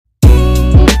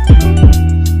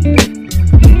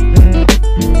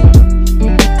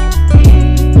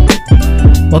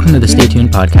welcome to the Stay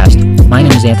Tuned podcast. My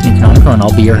name is Anthony Canonico, and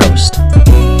I'll be your host.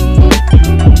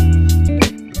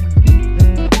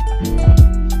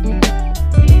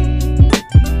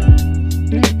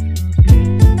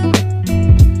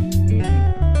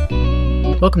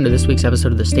 Welcome to this week's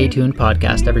episode of the Stay Tuned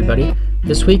podcast, everybody.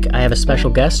 This week, I have a special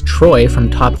guest, Troy from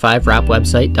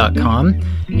top5rapwebsite.com,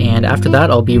 and after that,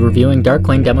 I'll be reviewing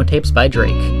Darkling demo tapes by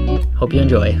Drake. Hope you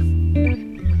enjoy.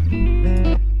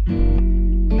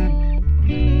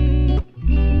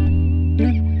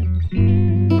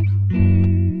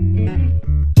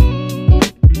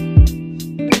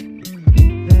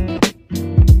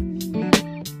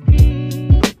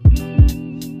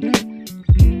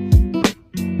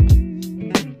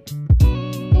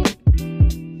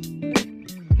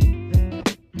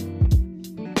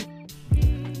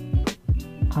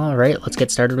 All right, let's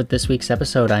get started with this week's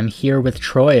episode. I'm here with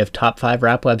Troy of Top 5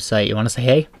 Rap Website. You want to say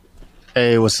hey?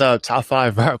 Hey, what's up? Top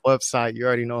 5 Rap Website. You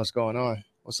already know what's going on.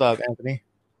 What's up, Anthony?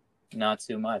 Not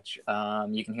too much.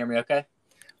 You can hear me okay?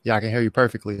 Yeah, I can hear you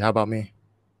perfectly. How about me?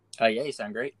 Yeah, you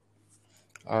sound great.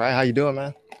 All right, how you doing,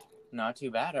 man? Not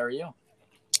too bad. How are you?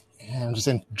 Yeah, I'm just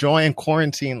enjoying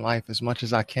quarantine life as much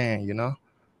as I can, you know?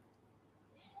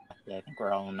 Yeah, I think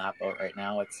we're all in that boat right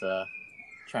now. It's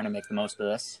trying to make the most of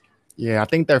this. Yeah, I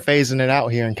think they're phasing it out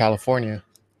here in California.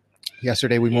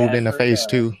 Yesterday we moved into phase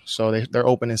 2, so they're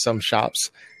opening some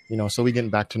shops, you know, so we're getting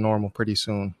back to normal pretty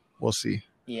soon. We'll see.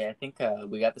 Yeah, I think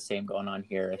we got the same going on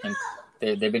here. I think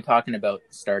they've been talking about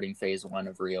starting phase 1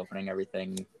 of reopening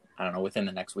everything, I don't know, within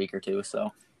the next week or two.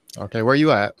 So. Okay, where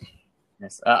you at?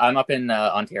 Yes, I'm up in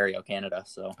Ontario, Canada.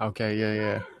 So. Okay,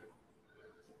 yeah.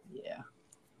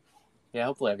 Yeah,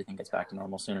 hopefully everything gets back to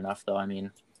normal soon enough, though. I mean,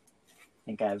 I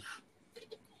think I've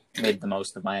made the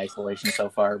most of my isolation so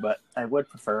far, but I would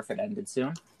prefer if it ended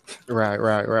soon. Right.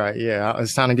 Yeah,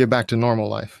 it's time to get back to normal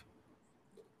life.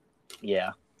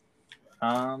 Yeah.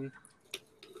 Yeah, I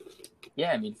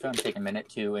mean, if you want to take a minute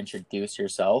to introduce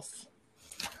yourself.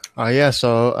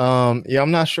 So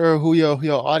I'm not sure who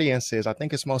your audience is. I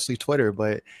think it's mostly Twitter,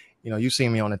 but you know, you've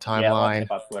seen me on the timeline.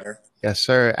 Yeah, Twitter. Yes,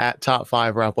 sir. At Top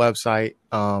 5 Rap Website.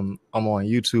 I'm on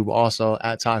YouTube also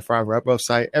at Top 5 Rap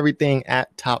Website. Everything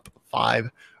at Top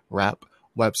 5 Rap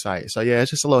Website. So yeah,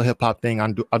 it's just a little hip hop thing I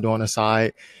do on the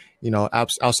side, you know,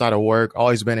 outside of work.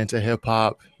 Always been into hip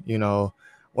hop. You know,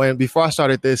 before I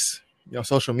started this, you know,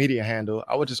 social media handle,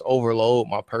 I would just overload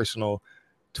my personal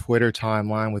Twitter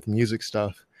timeline with music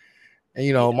stuff. And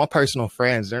you know, my personal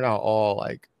friends, they're not all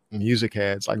like music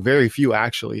heads, like very few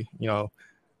actually. You know,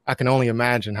 I can only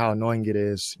imagine how annoying it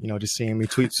is, you know, just seeing me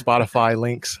tweet Spotify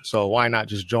links. So why not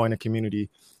just join a community,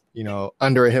 you know,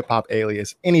 under a hip hop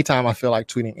alias? Anytime I feel like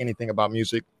tweeting anything about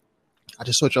music, I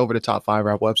just switch over to Top 5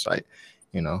 Rap Website,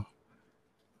 you know.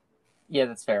 Yeah,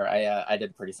 that's fair. I did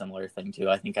a pretty similar thing too.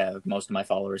 I think most of my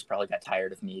followers probably got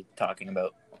tired of me talking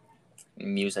about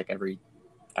music every,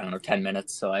 10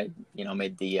 minutes. So I,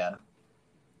 made the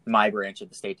my branch of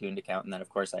the Stay Tuned account, and then of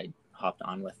course I hopped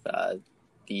on with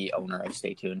the owner of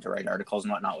Stay Tuned to write articles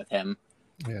and whatnot with him.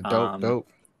 Yeah, dope.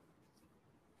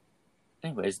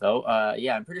 Anyways, though,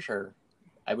 I'm pretty sure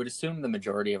I would assume the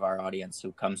majority of our audience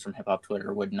who comes from hip hop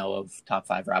Twitter would know of Top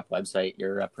 5 Rap Website.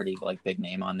 You're a pretty big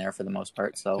name on there for the most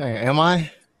part. So, hey, am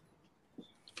I?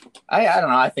 I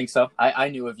don't know. I think so. I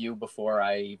knew of you before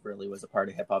I really was a part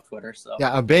of hip hop Twitter. So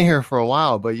yeah, I've been here for a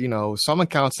while, but you know, some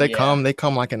accounts they come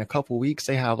like in a couple weeks.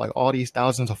 They have like all these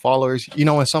thousands of followers. You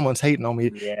know, when someone's hating on me,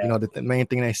 you know, the main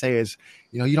thing they say is,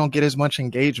 you know, you don't get as much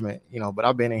engagement. You know, but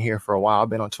I've been in here for a while. I've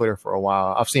been on Twitter for a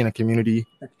while. I've seen a community,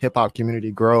 hip hop community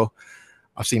grow.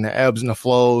 I've seen the ebbs and the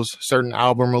flows, certain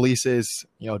album releases,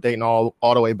 you know, dating all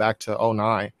the way back to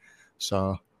 2009.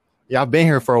 So yeah, I've been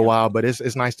here for a while, but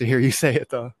it's nice to hear you say it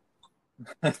though.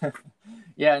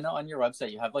 Yeah, no, on your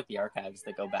website you have like the archives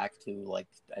that go back to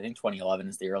I think 2011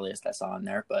 is the earliest I saw on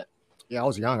there, but yeah, I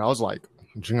was young. I was like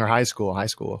junior high school. I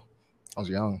was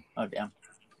young. Oh damn.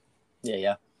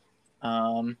 Yeah.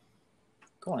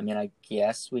 Cool. I mean, I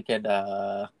guess we could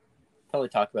probably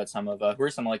talk about some of who are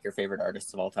some of your favorite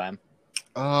artists of all time.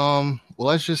 Well,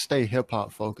 let's just stay hip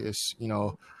hop focused. You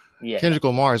know, yeah. Kendrick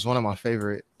Lamar is one of my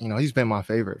favorite. You know, he's been my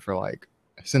favorite for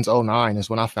since 2009 is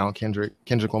when I found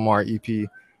Kendrick Lamar EP.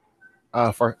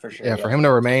 For him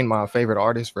to remain my favorite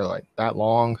artist for that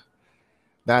long,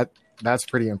 that's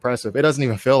pretty impressive. It doesn't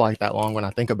even feel like that long when I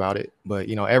think about it. But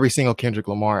you know, every single Kendrick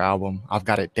Lamar album, I've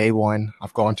got it day one.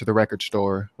 I've gone to the record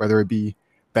store, whether it be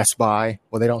Best Buy,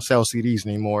 well, they don't sell CDs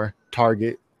anymore,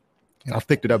 Target, and I've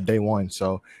picked it up day one.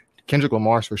 So Kendrick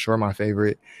Lamar's for sure my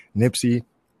favorite. Nipsey,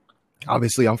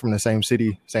 obviously I'm from the same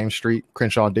city, same street.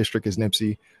 Crenshaw District is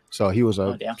Nipsey. So he was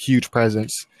a huge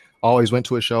presence. Always went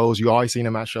to his shows. You always seen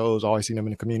him at shows. Always seen him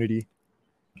in the community.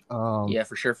 Yeah,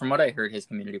 for sure. From what I heard, his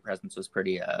community presence was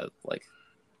pretty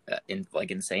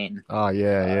insane. Oh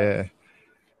yeah.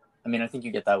 I mean, I think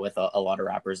you get that with a lot of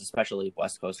rappers, especially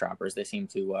West Coast rappers. They seem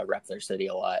to rep their city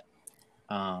a lot.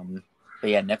 But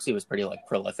yeah, Nipsey was pretty like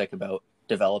prolific about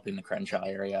developing the Crenshaw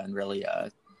area, and really, I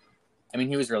mean,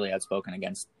 he was really outspoken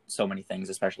against so many things,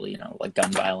 especially like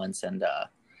gun violence and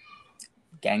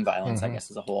gang violence, I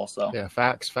guess, as a whole. So yeah,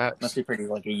 facts. Must be pretty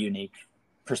like a unique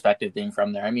perspective being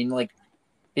from there. I mean, like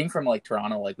being from like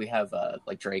Toronto, like we have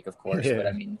like Drake, of course, but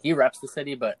I mean, he reps the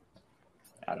city, but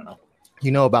I don't know. You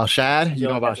know about Shad? You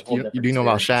do know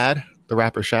about Shad, the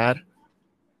rapper Shad?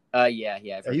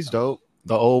 Yeah, he's dope.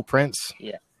 The old Prince.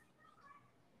 Yeah.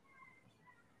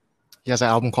 He has an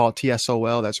album called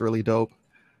TSOL that's really dope.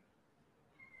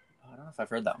 I don't know if I've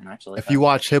heard that one actually. If you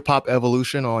watch Hip Hop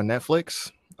Evolution on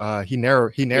Netflix, he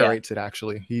narrates it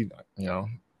actually. Oh,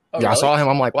 I really? saw him.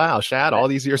 I'm like, wow, Shad. All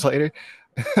these years later.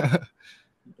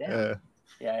 Yeah,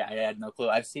 I had no clue.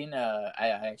 I've seen. I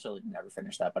actually never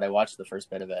finished that, but I watched the first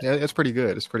bit of it. Yeah, it's pretty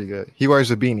good. He wears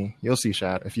a beanie. You'll see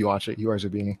Shad if you watch it. He wears a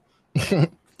beanie.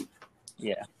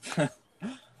 Yeah.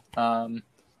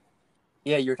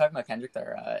 Yeah, you were talking about Kendrick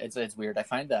there. It's weird. I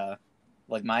find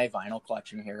like my vinyl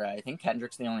collection here. I think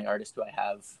Kendrick's the only artist who I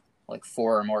have like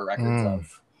 4 or more records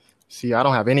of. See, I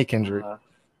don't have any Kendrick.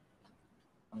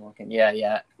 I'm looking.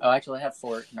 Yeah. Oh, actually, I have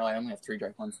 4. No, I only have 3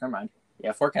 Drake ones. Never mind.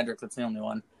 Yeah, 4 Kendrick. That's the only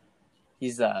one.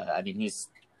 He's. I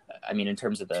mean, in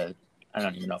terms of the, I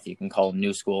don't even know if you can call him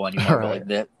new school anymore. Right.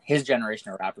 But like his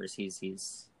generation of rappers,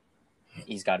 he's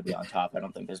got to be on top. I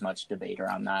don't think there's much debate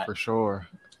around that. For sure.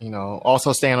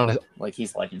 Also staying on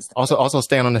he's like also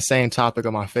staying on the same topic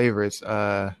of my favorites.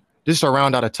 Just to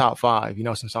round out a top 5.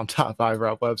 Since I'm top 5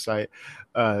 rap website,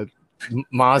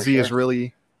 Mozzie is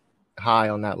really high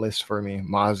on that list for me.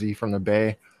 Mozzie from the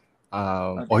Bay.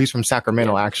 Okay. Well, he's from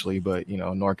Sacramento actually, but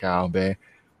NorCal Bay.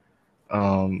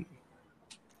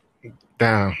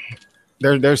 Damn.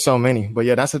 There's so many, but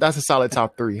yeah, that's a solid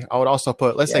top 3. I would also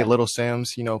put, let's say, Little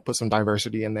Sims. Put some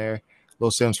diversity in there. Little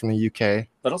Sims from the UK.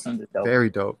 Little Sims is dope.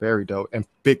 Very dope, and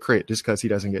Big Crit, just because he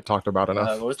doesn't get talked about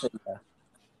enough. What was the,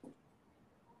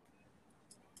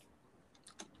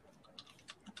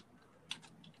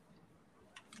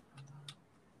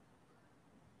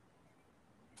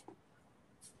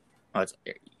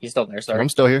 you still there? Sorry, I'm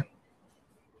still here.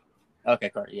 Okay,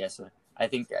 cool. Yeah, so I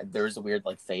think there was a weird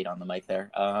like fade on the mic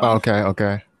there.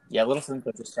 Okay. Yeah, Little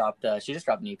Simba just dropped. She just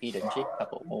dropped an EP, didn't she? A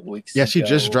couple weeks. Yeah, she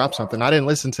just dropped something. I didn't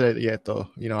listen to it yet, though.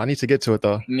 I need to get to it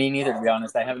though. Me neither, to be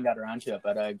honest. I haven't got around to it,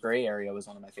 but Gray Area was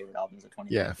one of my favorite albums of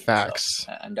 2019. Yeah, facts.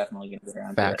 So I'm definitely gonna get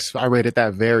around. Facts. To it. I rated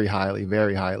that very highly,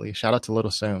 very highly. Shout out to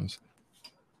Little Sims.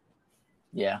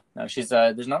 Yeah, no, she's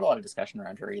there's not a lot of discussion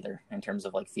around her either in terms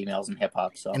of like females in hip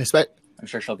hop. So I'm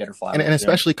sure she'll get her flowers. And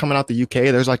especially coming out the UK,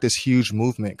 there's like this huge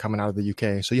movement coming out of the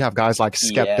UK. So you have guys like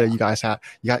Skepta,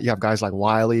 you have guys like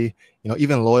Wiley,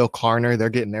 even Loyal Klarner, they're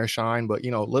getting their shine. But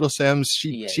Little Sims,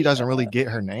 she doesn't really get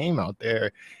her name out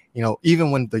there.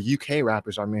 Even when the UK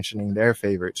rappers are mentioning their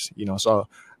favorites, so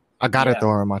I gotta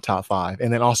throw her in my top 5.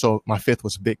 And then also my 5th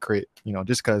was Big Crit,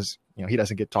 just because he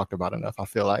doesn't get talked about enough, I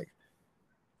feel like.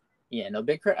 Yeah, no,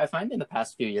 Big Crit. I find in the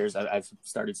past few years I've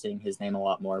started seeing his name a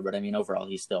lot more, but I mean overall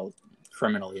he's still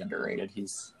criminally underrated.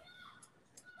 He's,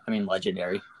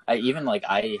 legendary. I'd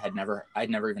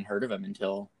never even heard of him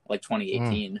until like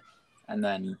 2018, and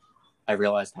then I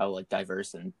realized how like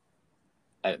diverse and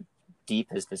deep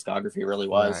his discography really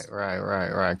was.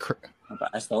 Right. But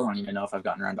I still don't even know if I've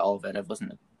gotten around to all of it. I've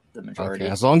listened to the majority.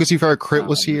 Okay. As long as you've heard Crit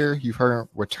was here, you've heard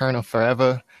Return of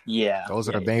Forever. Yeah, those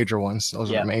are the major ones.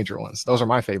 Those are the major ones. Those are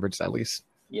my favorites, at least.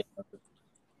 Yeah,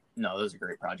 no, those are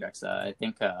great projects. I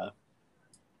think I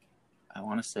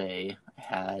want to say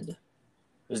it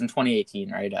was in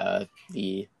 2018, right? What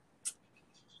the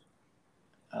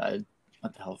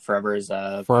hell? Forever is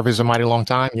a Mighty Long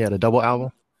Time. Yeah, the double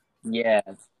album. Yeah.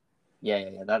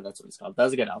 That's what it's called. That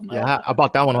was a good album. Yeah, I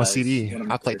bought that one on CD.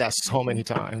 I played that so many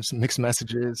times. Mixed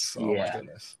Messages. Oh my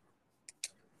goodness.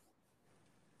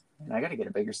 And I got to get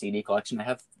a bigger CD collection. I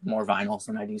have more vinyls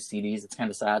than I do CDs. It's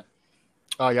kind of sad.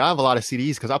 Oh yeah, I have a lot of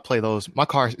CDs because I play those. My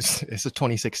car is a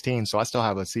 2016, so I still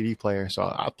have a CD player. So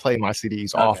I play my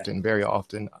CDs often, very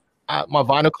often. My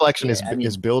vinyl collection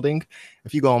is building.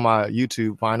 If you go on my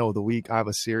YouTube Vinyl of the Week, I have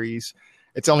a series.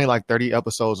 It's only like 30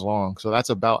 episodes long, so that's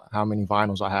about how many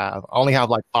vinyls I have. I only have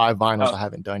like 5 vinyls I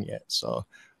haven't done yet. So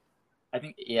I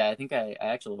think I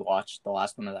actually watched the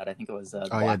last one of that. I think it was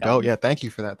dope. Yeah, thank you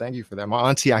for that. My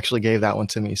auntie actually gave that one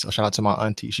to me, so shout out to my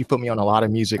auntie. She put me on a lot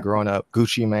of music growing up.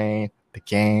 Gucci Mane, The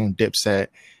Game, Dipset.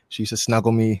 She used to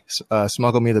smuggle me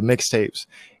the mixtapes.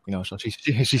 You know, so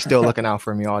she's still looking out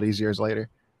for me all these years later.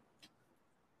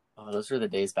 Oh, those were the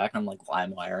days back on like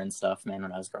LimeWire and stuff, man,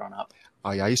 when I was growing up.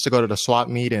 Oh yeah, I used to go to the swap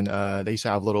meet, and they used to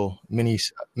have little mini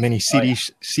Oh yeah.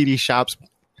 CD shops,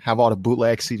 have all the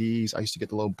bootleg CDs. I used to get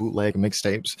the little bootleg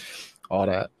mixtapes, all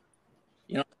that.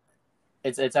 You know,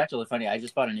 it's actually funny. I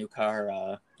just bought a new car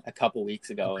a couple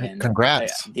weeks ago, and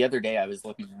Congrats. the other day I was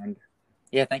looking around.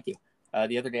 Yeah, thank you.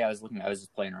 The other day I was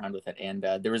just playing around with it, and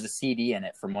there was a CD in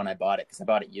it from when I bought it, because I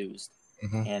bought it used,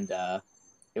 and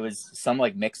it was some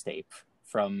like mixtape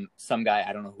from some guy.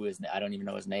 I don't know I don't even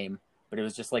know his name, but it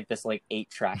was just like this like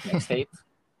 8-track mixtape,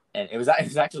 and it was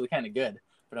actually kind of good.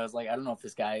 But I was like, I don't know if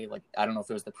this guy, like, I don't know if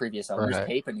it was the previous owner's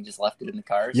tape and he just left it in the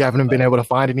car. You haven't been able to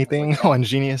find anything on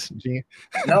Genius?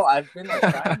 No, I've been like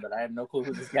trying, but I have no clue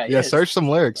who this guy is. Yeah, search some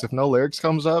lyrics. If no lyrics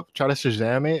comes up, try to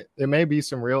Shazam it. There may be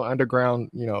some real underground,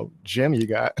 gem you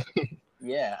got.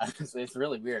 Yeah, it's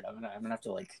really weird. I'm gonna have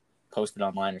to like post it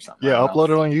online or something. Yeah,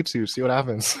 upload it on YouTube. See what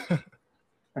happens.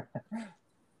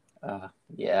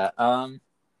 Yeah.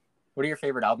 What are your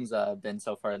favorite albums been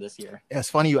so far this year? Yeah, it's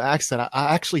funny you asked that.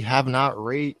 I actually have not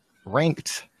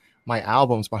ranked my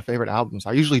albums, my favorite albums.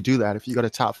 I usually do that. If you go to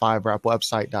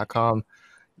top5rapwebsite.com,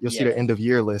 you'll see the end of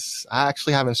year lists. I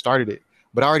actually haven't started it,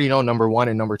 but I already know number 1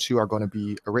 and number 2 are going to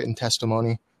be A Written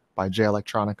Testimony by Jay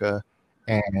Electronica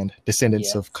and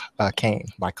Descendants of Cain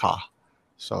by Ka.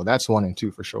 So that's 1 and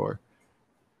 2 for sure.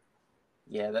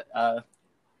 Yeah.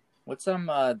 What's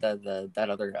that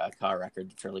other Ka record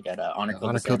that's really good?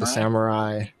 Honor Killed the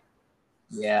Samurai.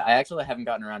 Yeah, I actually haven't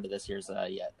gotten around to this year's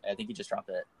yet. I think he just dropped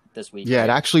it this week. Yeah, right?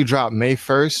 It actually dropped May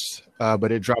 1st,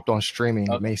 but it dropped on streaming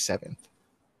May 7th.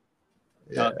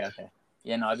 Yeah. Okay.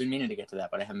 Yeah, no, I've been meaning to get to that,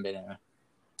 but I haven't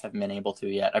been able to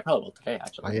yet. I probably will today,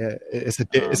 actually. Yeah,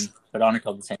 but Honor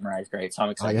Killed the Samurai is great, so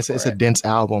I'm excited. It's a dense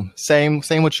album. Same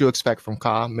what you expect from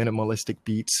Ka. Minimalistic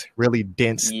beats, really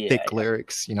dense, thick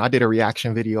lyrics. I did a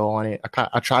reaction video on it.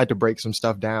 I tried to break some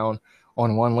stuff down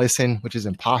on one listen, which is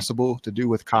impossible to do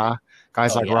with Ka.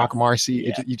 Guys like Rock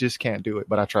Marcy, you just can't do it.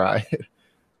 But I try.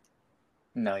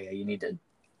 No, yeah, you need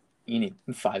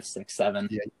 5, 6, 7.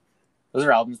 Yeah. Those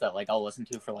are albums that like I'll listen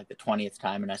to for like the 20th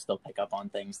time, and I still pick up on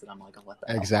things that I'm like, oh, what the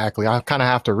hell? Exactly. I kind of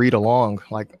have to read along,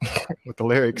 like with the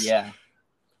lyrics. Yeah.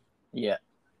 Yeah.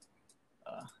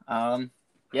 I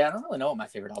don't really know what my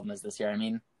favorite album is this year. I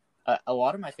mean, a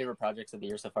lot of my favorite projects of the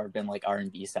year so far have been like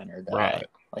R&B centered. Right.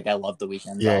 Like I love The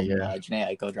Weeknd's album.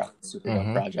 Jhené Aiko dropped a super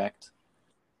dope project.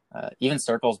 Even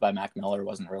Circles by Mac Miller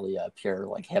wasn't really a pure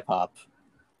like hip hop.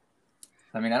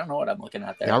 I mean, I don't know what I'm looking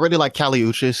at there. Yeah, I really like Kali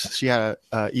Uchis. She had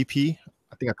a EP,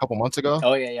 I think a couple months ago.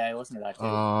 Oh yeah, I listened to that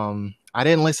too. I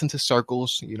didn't listen to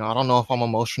Circles. I don't know if I'm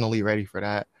emotionally ready for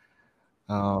that.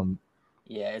 Yeah,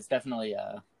 it's definitely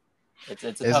it's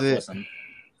a tough listen.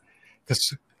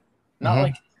 Not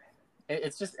like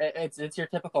it's just it's your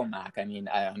typical Mac. I mean,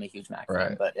 I'm a huge Mac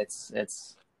fan, but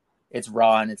it's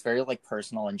raw and it's very like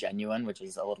personal and genuine, which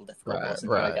is a little difficult to listen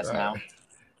to, I guess now.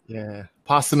 Yeah,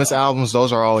 posthumous albums,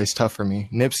 those are always tough for me.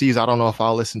 Nipsey's, I don't know if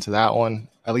I'll listen to that one,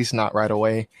 at least not right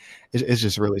away. It's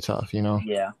just really tough,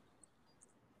 Yeah.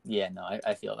 Yeah, no,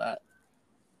 I feel that.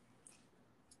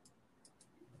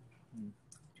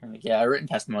 Yeah, Written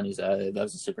Testimonies, that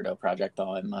was a super dope project,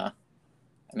 though. I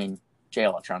mean, Jay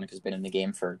Electronica has been in the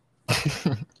game for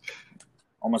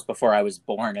almost before I was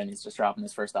born, and he's just dropping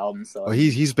his first album. So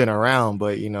he's been around,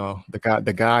 but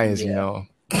the guy is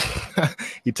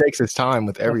he takes his time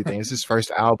with everything. It's his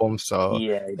first album, so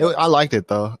I liked it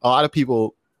though. A lot of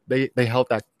people they held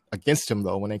that against him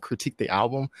though. When they critique the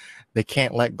album, they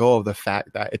can't let go of the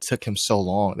fact that it took him so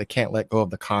long. They can't let go of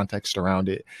the context around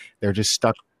it. They're just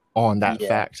stuck on that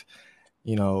fact.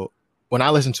 When I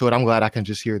listen to it, I'm glad I can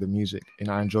just hear the music and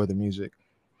I enjoy the music.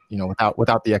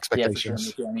 Without the expectations.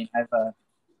 Yeah, for sure. I mean,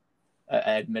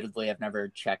 admittedly, I've never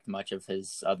checked much of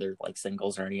his other like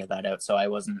singles or any of that out, so I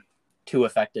wasn't too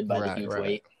affected by the huge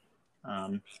weight.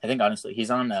 I think honestly,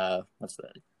 he's on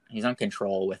he's on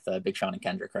Control with Big Sean and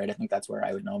Kendrick, right? I think that's where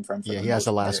I would know him from. Yeah, he has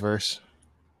the last verse.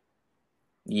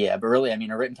 Yeah, but really, I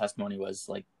mean, A Written Testimony was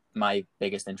like my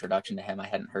biggest introduction to him. I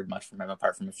hadn't heard much from him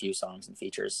apart from a few songs and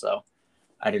features, so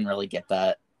I didn't really get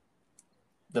that.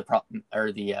 The problem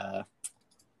or the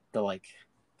like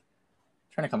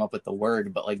trying to come up with the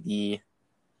word, but like the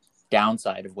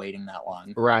downside of waiting that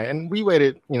long. Right. And we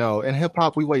waited, in hip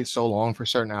hop, we wait so long for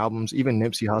certain albums. Even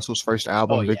Nipsey Hussle's first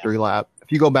album, Victory Lap.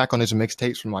 If you go back on his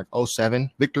mixtapes from like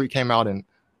 2007, Victory came out in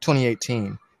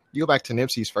 2018. You go back to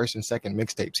Nipsey's first and second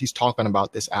mixtapes, he's talking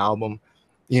about this album.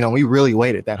 We really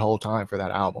waited that whole time for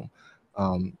that album.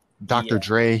 Dr.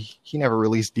 Dre, he never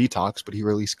released Detox, but he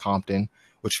released Compton,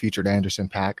 which featured Anderson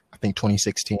 .Paak, I think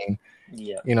 2016.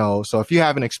 Yeah. You know, so if you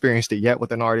haven't experienced it yet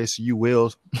with an artist, you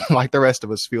will, like the rest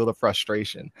of us, feel the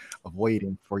frustration of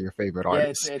waiting for your favorite Yeah,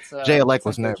 artist. Jay Elect it's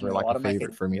was never unfortunate. A like lot a of my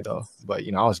favorite for me though, favorites. but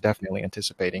you know, I was definitely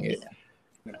anticipating it. Yeah,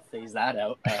 I'm gonna phase that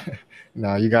out.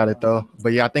 No, you got it though.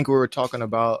 But yeah, I think we were talking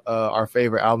about our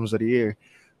favorite albums of the year.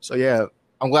 So yeah,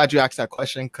 I'm glad you asked that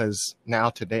question because now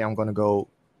today I'm going to go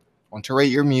on to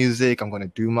rate your music. I'm going to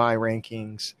do my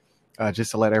rankings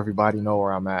just to let everybody know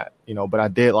where I'm at. You know, but I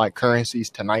did like Currency's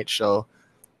Tonight Show.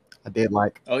 I did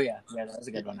like. Oh yeah, that was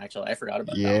a good one actually. I forgot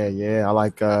about that Yeah, one. yeah. I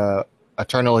like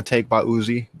Eternal Take by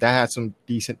Uzi. That had some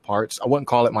decent parts. I wouldn't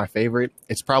call it my favorite.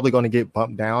 It's probably going to get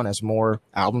bumped down as more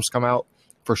albums come out.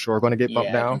 For sure, going to get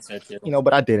bumped Yeah, I down. think so too. You know,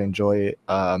 but I did enjoy it.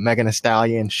 Megan Thee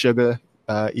Stallion, Sugar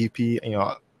EP. You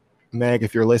know, Meg,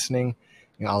 if you're listening,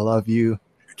 you know I love you.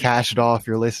 Cash Doll, if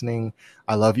you're listening,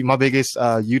 I love you. My biggest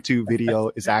YouTube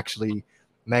video is actually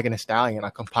Megan Thee Stallion. I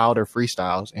compiled her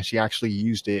freestyles, and she actually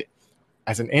used it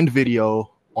as an end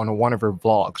video on one of her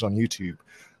vlogs on YouTube.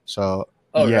 So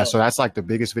Oh, yeah, really? so that's like the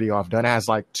biggest video I've done. It has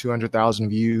like 200,000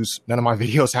 views. None of my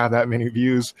videos have that many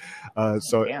views.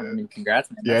 So Damn, I mean, congrats,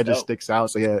 man. yeah, That's it just dope. sticks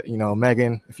out. So yeah, you know,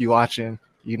 Megan, if you watching,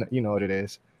 you know what it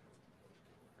is.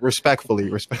 Respectfully,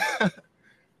 respect.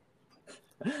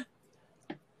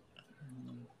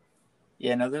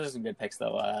 Yeah, no, those are some good picks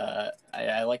though.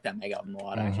 I like that Meg album a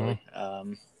lot actually.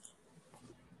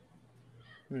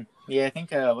 Yeah, I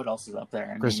think what else is up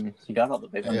there? I mean, you got all the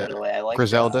big ones out of the way. I like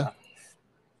Griselda.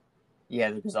 Yeah,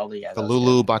 the Griselda. Yeah, The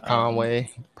Lulu by Conway.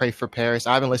 Pray for Paris.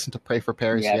 I haven't listened to Pray for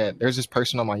Paris yet. There's this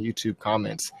person on my YouTube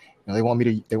comments. You know, they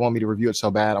want me to review it so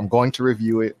bad. I'm going to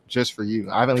review it just for you.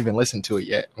 I haven't even listened to it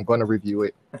yet. I'm going to review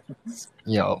it.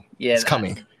 You know, yeah, it's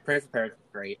coming. Pray for Paris is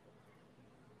great.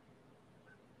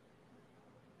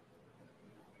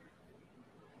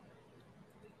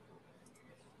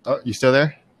 Oh, you still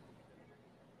there?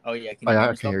 Oh yeah, I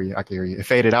can hear you. I can hear you. It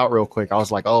faded out real quick. I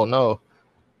was like, oh no.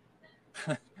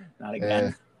 Not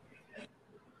again.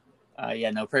 Yeah,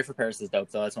 no, Pray for Paris is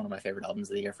dope though. That's one of my favorite albums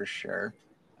of the year for sure.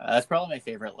 That's probably my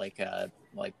favorite like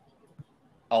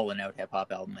all in out hip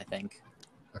hop album, I think.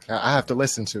 Okay, I have to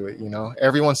listen to it, you know.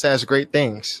 Everyone says great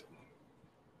things.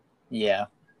 Yeah.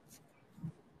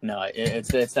 No,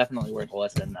 it's definitely worth a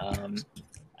listen.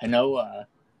 I know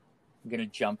I'm going to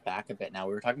jump back a bit now.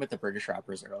 We were talking about the British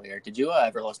rappers earlier. Did you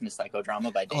ever listen to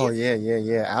Psychodrama by Dave? Oh,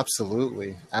 yeah.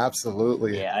 Absolutely.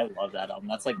 Yeah, I love that album.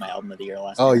 That's like my album of the year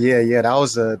last year. Yeah.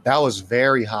 That was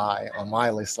very high on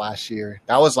my list last year.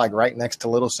 That was like right next to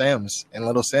Little Sims. And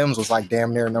Little Sims was like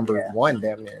damn near number one,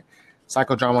 damn near.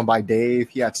 Psychodrama by Dave.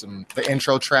 He had the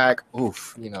intro track.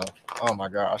 Oof, you know. Oh, my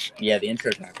gosh. Yeah, the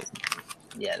intro track was...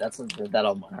 Yeah, that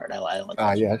album went hard. I like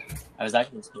that. Yeah. I was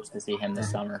actually supposed to see him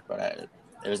this summer, but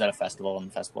it was at a festival, and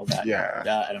the festival got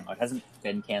I don't know. It hasn't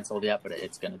been canceled yet, but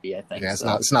it's going to be, I think. Yeah,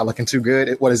 it's not looking too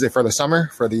good. What is it for the summer?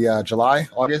 For the July,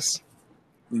 August?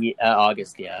 Yeah,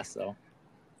 August. Yeah. So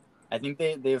I think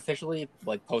they officially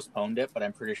like postponed it, but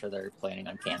I'm pretty sure they're planning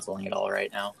on canceling it all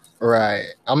right now. Right.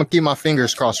 I'm gonna keep my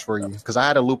fingers crossed for you because I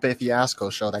had a Lupe Fiasco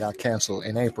show that got canceled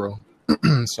in April.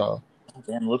 So.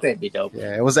 Damn, Lupe would be dope.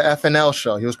 Yeah, it was an FNL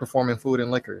show. He was performing Food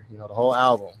and Liquor, you know, the whole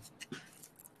album.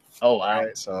 Oh, wow.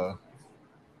 Right, so.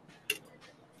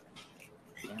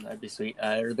 Yeah, that'd be sweet.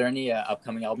 Are there any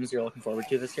upcoming albums you're looking forward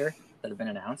to this year that have been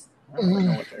announced? I don't really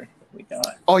know what we got.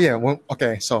 Oh, yeah. Well,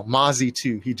 okay, so Mozzie,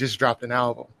 too. He just dropped an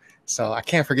album. So I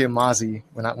can't forget Mozzie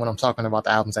when I'm talking about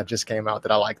the albums that just came out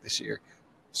that I like this year.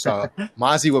 So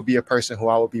Mozzie would be a person who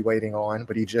I would be waiting on,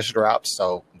 but he just dropped,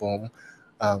 so boom.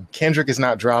 Kendrick is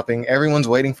not dropping. Everyone's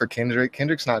waiting for Kendrick.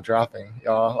 Kendrick's not dropping,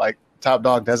 y'all. Like Top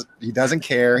Dog doesn't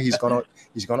care. He's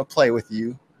gonna play with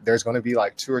you. There's gonna be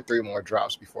like 2 or 3 more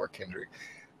drops before Kendrick.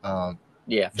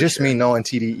 Just sure. Me knowing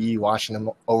TDE, watching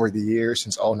him over the years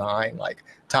since 2009, like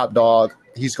Top Dog,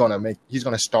 he's gonna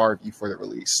starve you for the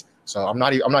release. So I'm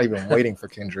not even waiting for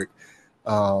Kendrick.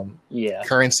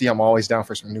 Currency, I'm always down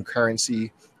for some new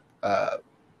Currency.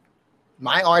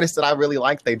 My artists that I really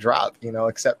like, they drop, you know,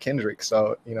 except Kendrick.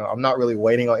 So, you know, I'm not really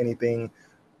waiting on anything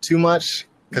too much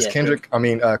because Kendrick,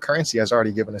 Currency has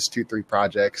already given us 2-3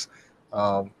 projects.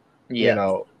 You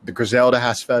know, the Griselda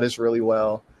has fed us really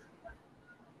well.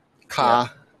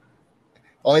 Ka.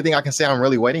 Only thing I can say I'm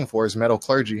really waiting for is Metal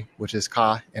Clergy, which is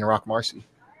Ka and Rock Marcy.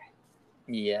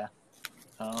 Yeah.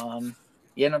 No,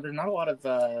 there's not a lot of,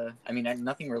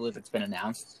 nothing really that's been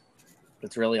announced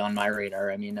that's really on my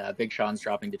radar. I mean, Big Sean's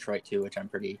dropping Detroit too, which I'm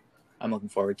looking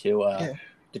forward to.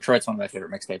 Detroit's one of my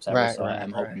favorite mixtapes ever,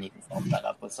 I'm hoping he can follow that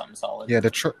up with something solid. Yeah,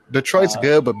 Detroit's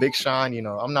good, but Big Sean, you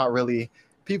know,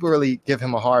 people really give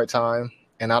him a hard time,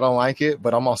 and I don't like it,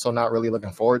 but I'm also not really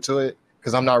looking forward to it.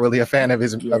 because I'm not really a fan of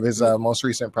his Yeah, most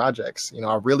recent projects.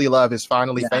 I really love his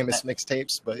Finally yeah, Famous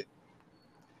mixtapes, but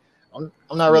I'm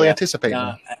not really yeah. anticipating No,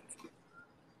 them.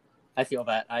 I feel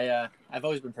that. I've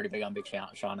always been pretty big on Big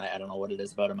Sean. I don't know what it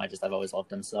is about him. I've always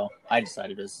loved him. So I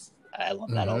decided I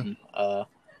love that album.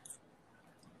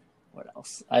 What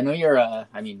else? I know you're. I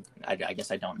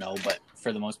guess I don't know, but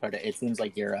for the most part, it seems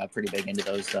like you're pretty big into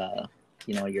those.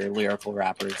 Your lyrical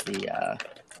rappers.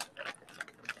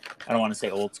 I don't want to say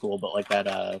old school, but like that.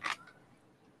 I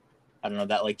don't know,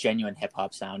 that like genuine hip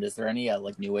hop sound. Is there any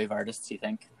like new wave artists you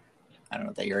think? I don't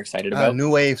know that you're excited about.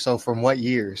 New wave. So from what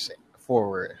years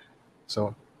forward?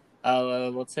 So.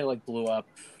 Let's say like blew up.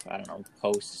 I don't know,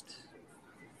 post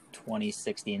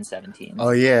 2016, 17.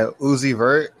 Oh yeah, Uzi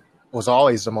Vert was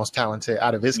always the most talented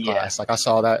out of his class. Like I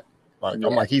saw that. Like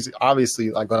I'm like, he's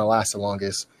obviously like gonna last the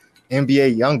longest.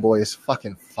 NBA YoungBoy is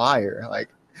fucking fire. Like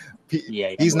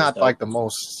he's not like the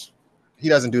most. He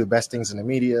doesn't do the best things in the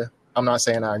media. I'm not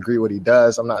saying I agree what he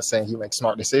does. I'm not saying he makes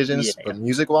smart decisions. But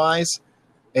music wise,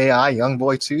 AI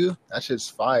YoungBoy too. That shit's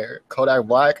fire. Kodak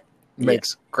Black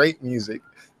makes great music.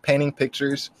 Painting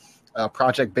Pictures,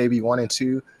 Project Baby 1 and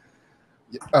 2.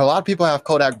 A lot of people have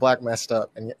Kodak Black messed up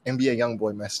and NBA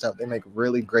YoungBoy messed up. They make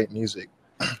really great music.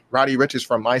 Roddy Ricch is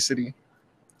from my city.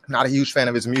 Not a huge fan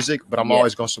of his music, but I'm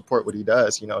always going to support what he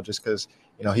does, just because,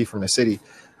 he's from the city.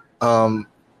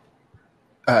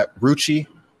 Rucci,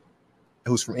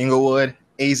 who's from Inglewood.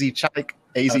 AZ Chike.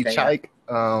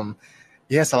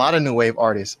 Yes, a lot of new wave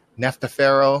artists. Nefta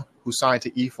Pharaoh, who signed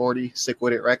to E40, Sick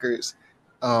With It Records.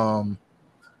 Damn.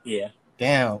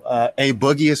 A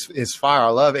Boogie is fire. I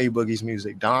love A Boogie's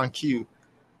music. Don Q.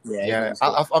 I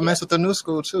mess with the new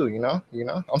school too.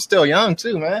 I'm still young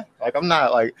too, man. Like I'm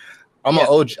not like I'm an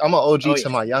OG. I'm an OG to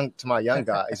my young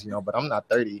guys, but I'm not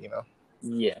 30.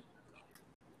 Yeah.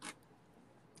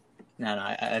 No,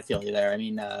 I feel you there. I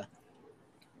mean, no,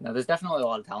 there's definitely a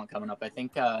lot of talent coming up. I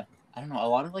think I don't know, a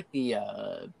lot of like the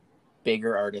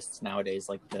bigger artists nowadays,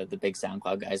 like the big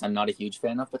SoundCloud guys, I'm not a huge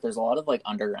fan of, but there's a lot of like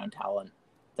underground talent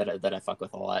that I fuck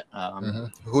with a lot.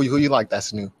 Who you like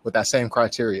that's new with that same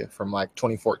criteria from like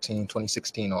 2014,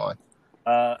 2016 on?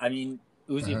 I mean,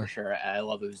 Uzi for sure. I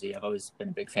love Uzi. I've always been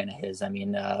a big fan of his. I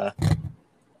mean,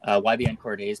 YBN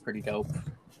Cordae is pretty dope.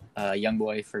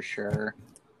 YoungBoy for sure.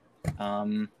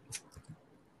 Who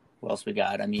else we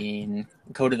got? I mean,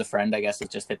 Code of the Friend, I guess, has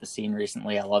just hit the scene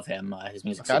recently. I love him. His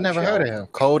music. I never heard of him.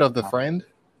 Code of the Friend?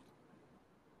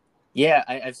 Yeah,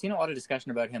 I've seen a lot of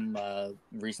discussion about him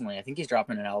recently. I think he's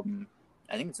dropping an album.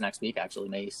 I think it's next week, actually,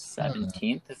 May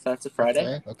 17th, if that's a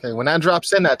Friday. Okay. When that drops,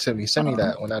 send that to me. Send me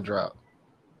that when that drop.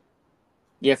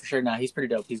 Yeah, for sure. Nah, he's pretty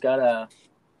dope. He's got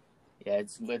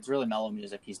it's really mellow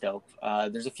music. He's dope.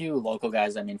 There's a few local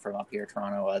guys, I mean, from up here,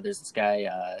 Toronto. There's this guy,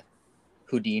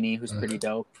 Houdini, who's pretty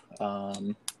dope.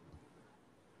 You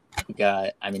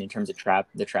got, I mean, in terms of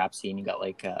the trap scene, you got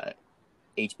like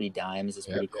HB Dimes is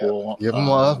pretty cool. Give him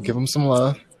love. Give him some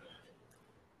love.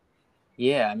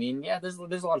 Yeah, I mean, there's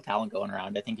a lot of talent going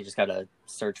around. I think you just got to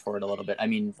search for it a little bit. I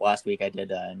mean, last week I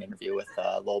did an interview with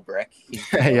Lil Brick.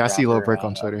 I see Lil Brick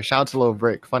on Twitter. Shout out to Lil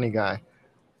Brick. Funny guy.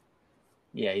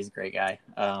 Yeah, he's a great guy.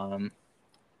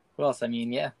 Who else? I mean,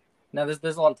 no,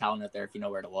 there's a lot of talent out there if you know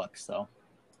where to look. So.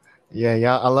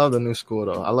 Yeah. I love the new school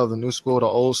though. I love the new school, the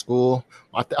old school.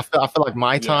 I feel like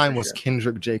my time was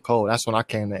Kendrick, J. Cole. That's when I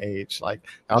came to age. Like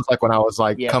that was like when I was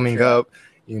like coming up.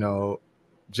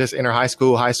 Just enter high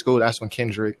school. That's when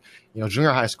Kendrick.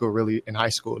 Junior high school, really in high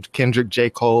school. Kendrick, J.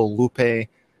 Cole, Lupe,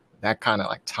 that kind of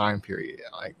like time period.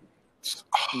 Like.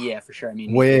 Yeah, for sure. I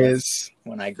mean, Wiz.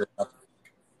 When I grew up.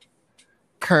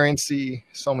 Currency.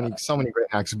 So many great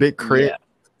acts. Big Crit. Yeah.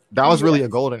 That was really a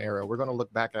golden era. We're gonna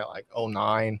look back at like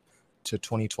 2009 to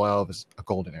 2012 as a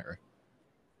golden era.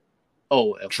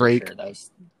 Oh, Drake. Sure. That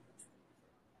was.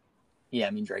 Yeah,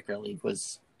 I mean Drake really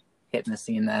was hitting the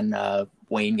scene then.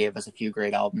 Wayne gave us a few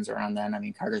great albums around then. I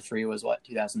mean Carter 3 was what,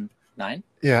 2009?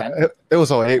 Yeah, it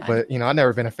was 08, but I've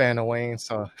never been a fan of Wayne,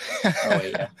 so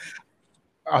I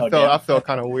felt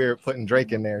kind of weird putting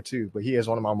Drake in there too, but he is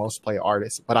one of my most played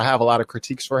artists. But I have a lot of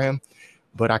critiques for him.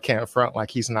 But I can't front like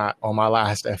he's not on my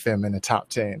last FM in the top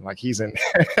 10. Like he's in,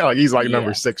 he's like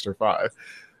number 6 or 5.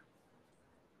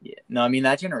 Yeah, no, I mean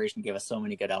that generation gave us so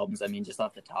many good albums. I mean, just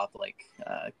off the top, like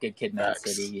Good Kid, Mad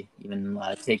City, even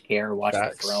Take Care, Watch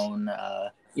the Throne,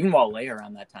 even Wale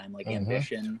around that time, like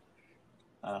Ambition,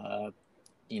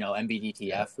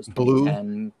 MBDTF was Blue,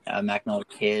 10, Mac Miller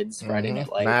Kids, Friday Night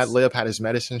Lights. Madlib had his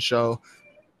Medicine Show,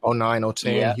 09,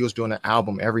 010. Yeah. He was doing an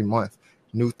album every month.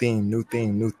 New theme,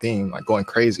 like going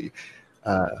crazy.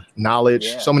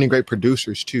 Knowledge, so many great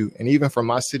producers too. And even from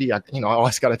my city, I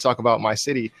always got to talk about my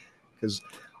city because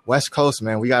West Coast,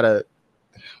 man, we gotta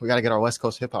we got to get our West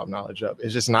Coast hip hop knowledge up.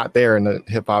 It's just not there in the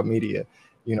hip hop media,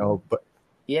 you know. But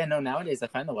Yeah, no, nowadays I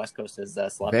find the West Coast is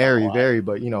slept on a very, lot. very.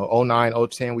 But you know, 09,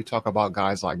 010, we talk about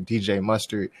guys like DJ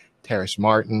Mustard, Terrace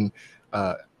Martin.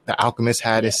 The Alchemist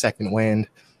had his second wind.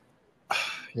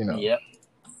 You know, Yep.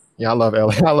 yeah, I love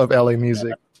LA. I love LA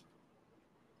music.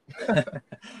 No,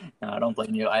 I don't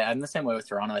blame you. I'm the same way with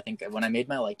Toronto. I think when I made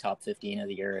my like top 15 of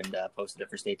the year and posted it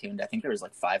for Stay Tuned, I think there was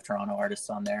like 5 Toronto artists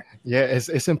on there. Yeah,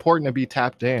 it's important to be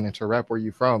tapped in and to rep where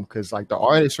you're from, because like the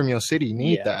artists from your city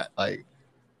need that. Like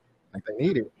they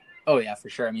need it. Oh yeah, for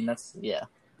sure. I mean,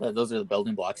 those are the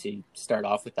building blocks. You start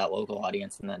off with that local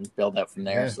audience and then build out from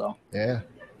there. Yeah. So yeah.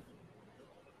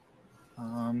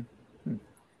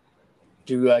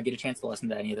 Do you get a chance to listen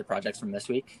to any of the projects from this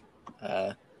week?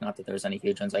 Not that there's any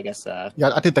huge ones, I guess.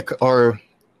 Yeah, I think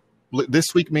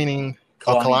this week, meaning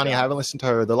Kalani. I haven't listened to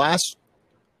her. The last.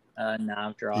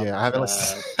 Nav dropped. Yeah, I haven't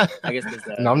listened. I guess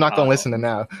there's no, I'm not gonna listen to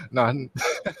Nav. No.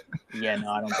 Yeah,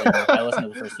 no, I don't think I listened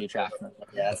to the first few tracks. And like,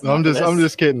 yeah, no, I'm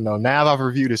just kidding. No, Nav, I've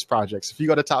reviewed his projects. If you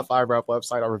go to Top 5 Rap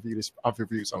website, I've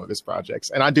reviewed some of his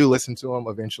projects, and I do listen to them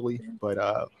eventually.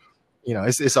 But you know,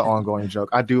 it's an ongoing joke.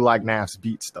 I do like Nav's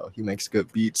beats though. He makes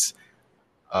good beats.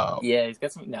 Yeah, he's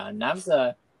got some. No, Nav's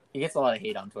he gets a lot of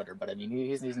hate on Twitter, but I mean,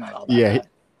 he's not all that. Yeah,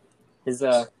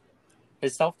 bad.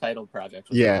 His self-titled project.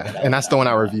 And that's the one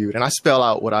I reviewed. And I spell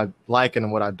out what I like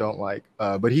and what I don't like.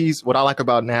 But what I like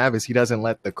about Nav is he doesn't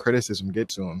let the criticism get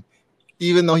to him,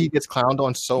 even though he gets clowned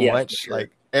on so much. Sure.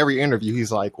 Like every interview,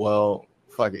 he's like, "Well,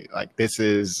 fuck it. Like this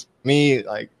is me.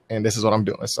 Like, and this is what I'm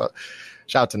doing." So,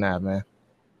 shout out to Nav, man.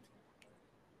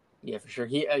 Yeah, for sure.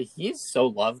 He's so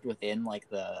loved within like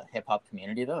the hip hop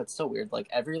community, though. It's so weird. Like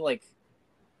every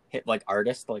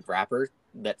artist, like rapper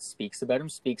that speaks about him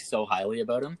speaks so highly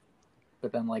about him,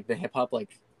 but then like the hip hop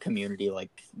like community, like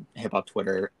hip hop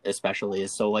Twitter especially,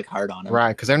 is so like hard on him.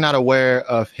 Right, because they're not aware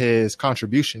of his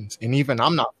contributions, and even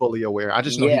I'm not fully aware. I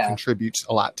just know he contributes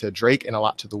a lot to Drake and a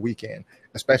lot to The Weeknd,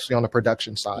 especially on the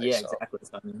production side. Yeah, exactly.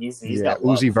 So, I mean, he's got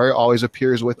Uzi Vert always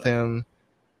appears with him.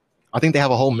 I think they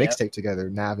have a whole mixtape together,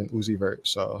 Nav and Uzi Vert.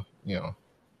 So, you know.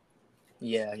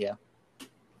 Yeah.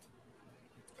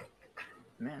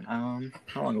 Man,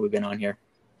 how long have we been on here?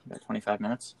 About 25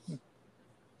 minutes.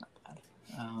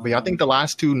 But yeah, I think the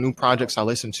last 2 new projects I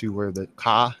listened to were the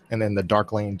Ka and then the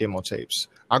Dark Lane demo tapes.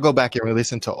 I go back and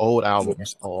listen to old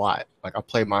albums a lot. Like I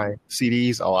play my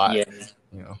CDs a lot. Yeah.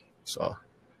 You know, so.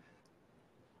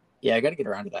 Yeah, I got to get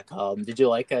around to that Ka. Did you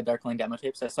like Dark Lane demo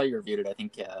tapes? I saw you reviewed it. I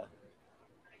think.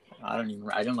 I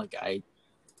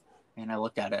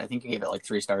looked at it. I think you gave it like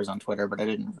 3 stars on Twitter, but I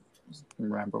didn't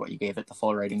remember what you gave it the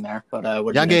full rating there. But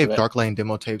I gave Dark Lane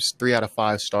demo tapes 3 out of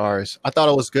 5 stars. I thought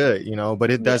it was good, you know,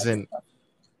 but it doesn't.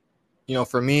 You know,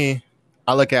 for me,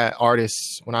 I look at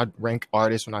artists when I rank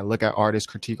artists. When I look at artists,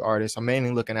 critique artists, I'm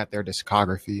mainly looking at their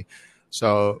discography.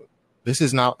 So this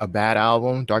is not a bad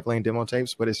album, Dark Lane demo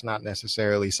tapes, but it's not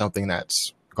necessarily something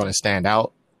that's going to stand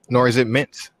out. Nor is it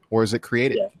meant, or is it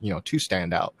created, you know, to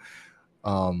stand out.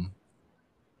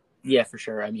 Yeah, for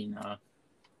sure. I mean,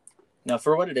 no,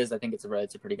 for what it is, I think it's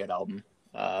a pretty good album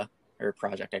or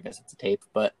project. I guess it's a tape,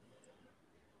 but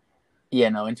yeah,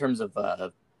 no, in terms of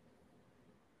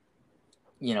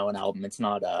you know, an album, it's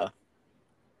not the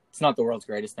world's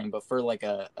greatest thing, but for like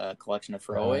a collection of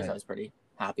throwaways, I was pretty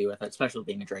happy with it, especially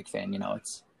being a Drake fan. You know,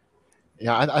 it's.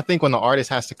 Yeah, I think when the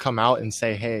artist has to come out and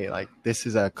say, "Hey, like this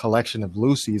is a collection of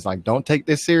Lucy's," like don't take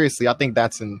this seriously. I think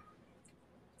that's an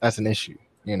issue.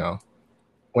 You know,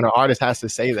 when an artist has to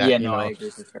say that. Yeah, no, I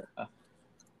agree for sure.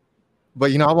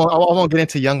 But you know, I won't get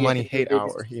into Young Money hate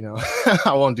hour. You know,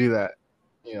 I won't do that.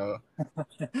 You know.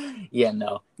 Yeah,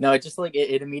 no, it just like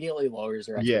it immediately lowers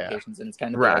your expectations, and it's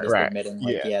kind of right. Admitting,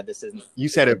 like, this isn't. You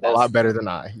said it a lot better than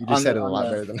I. You just said it a lot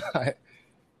better than I.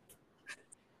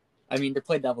 I mean, to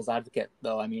play devil's advocate,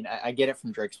 though, I mean, I get it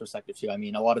from Drake's perspective too. I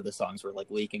mean, a lot of the songs were like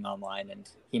leaking online, and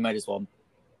he might as well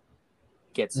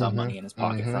get some money in his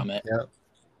pocket from it. Yep.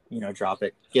 You know, drop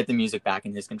it, get the music back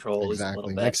in his control. Exactly. A little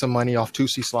bit. Make some money off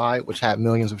Tootsie Slide, which had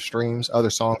millions of streams. Other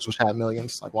songs which had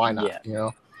millions. Like, why not? Yeah. You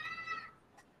know.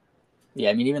 Yeah,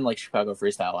 I mean, even like Chicago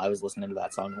Freestyle, I was listening to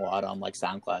that song a lot on like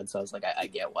SoundCloud, so I was like, I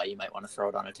get why you might want to throw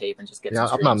it on a tape and just get. Yeah,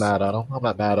 I'm not mad at him.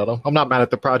 I'm not mad at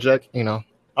the project. You know,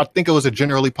 I think it was a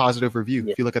generally positive review.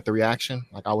 Yeah. If you look at the reaction,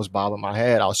 like I was bobbing my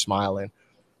head, I was smiling,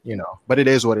 you know. But it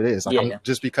is what it is. Like,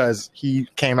 just because he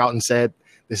came out and said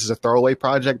this is a throwaway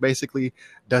project, basically,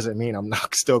 doesn't mean I'm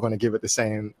not still going to give it the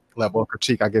same level of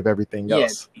critique I give everything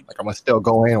else. Like I'm gonna still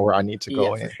go in where I need to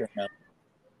go in. For sure.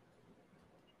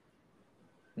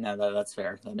 No, that's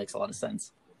fair. That makes a lot of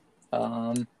sense.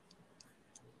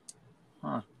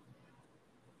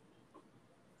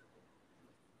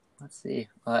 Let's see.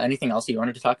 Anything else you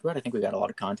wanted to talk about? I think we got a lot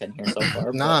of content here so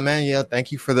far. Nah, man. Yeah.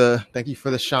 Thank you for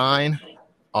the shine.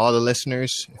 All the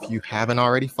listeners, if you haven't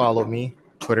already followed me,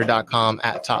 twitter.com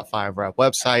 @top5rap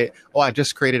website. Oh, I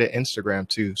just created an Instagram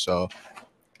too. So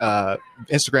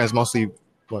Instagram is mostly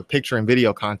picture and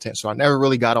video content. So I never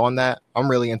really got on that.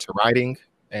 I'm really into writing,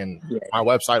 and my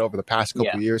website over the past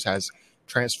couple years has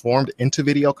transformed into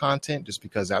video content just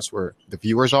because that's where the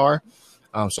viewers are.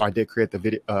 So I did create the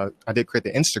video. I did create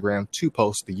the Instagram to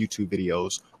post the YouTube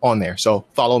videos on there. So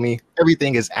follow me.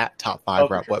 Everything is at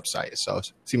Top5Rap website. So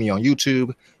see me on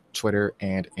YouTube, Twitter,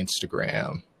 and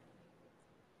Instagram.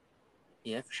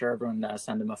 Yeah, for sure. Everyone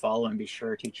send him a follow and be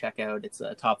sure to check out its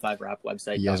Top5Rap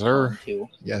website. Yes, sir. Too.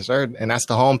 Yes, sir. And that's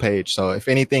the homepage. So if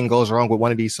anything goes wrong with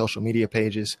one of these social media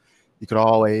pages, you could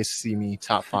always see me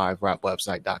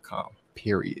top5rapwebsite.com.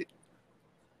 Period.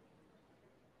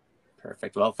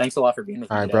 Perfect. Well, thanks a lot for being with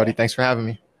me. All right, Brody. Thanks for having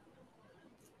me.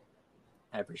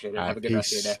 I appreciate it. Have a good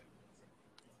rest of your day.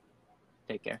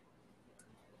 Take care.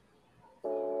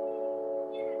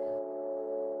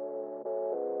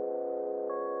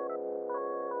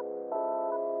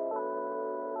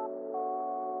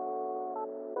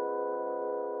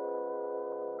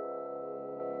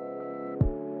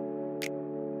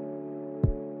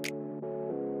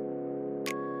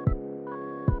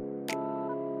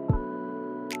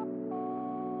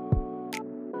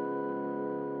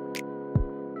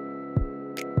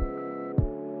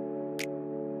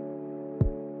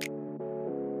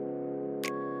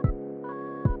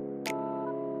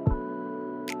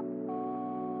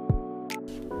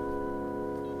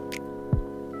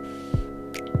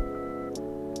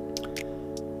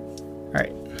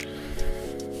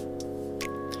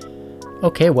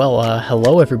 Okay, well,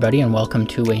 hello everybody, and welcome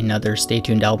to another Stay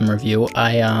Tuned album review.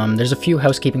 There's a few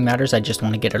housekeeping matters I just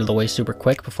want to get out of the way super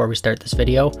quick before we start this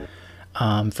video.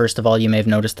 First of all, you may have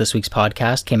noticed this week's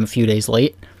podcast came a few days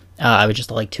late. I would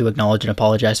just like to acknowledge and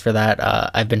apologize for that.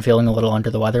 I've been feeling a little under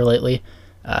the weather lately,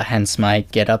 hence my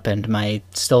get up and my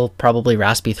still probably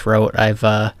raspy throat. I've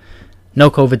no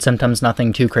COVID symptoms,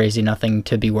 nothing too crazy, nothing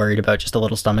to be worried about, just a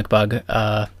little stomach bug.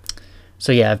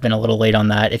 So yeah, I've been a little late on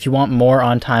that. If you want more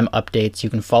on-time updates,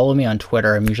 you can follow me on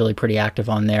Twitter. I'm usually pretty active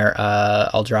on there.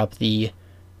 I'll drop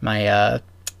my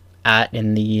 @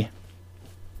 in the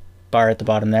bar at the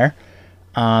bottom there.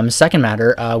 Second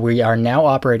matter, we are now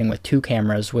operating with 2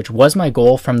 cameras, which was my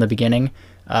goal from the beginning.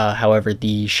 However,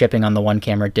 the shipping on the one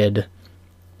camera did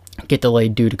get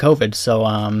delayed due to COVID. So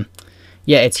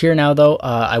yeah, it's here now though.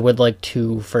 I would like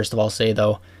to first of all say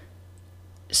though,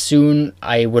 soon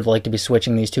I would like to be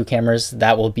switching these 2 cameras.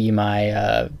 That will be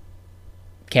my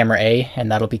camera A, and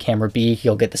that'll be camera B.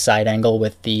 You'll get the side angle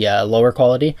with the lower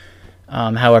quality.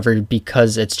 However,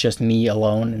 because it's just me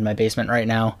alone in my basement right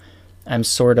now, I'm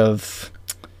sort of...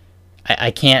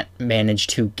 I can't manage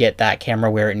to get that camera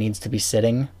where it needs to be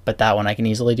sitting, but that one I can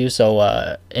easily do.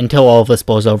 So until all of this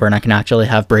blows over and I can actually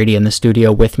have Brady in the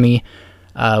studio with me,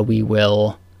 we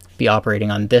will be operating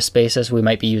on this basis. We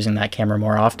might be using that camera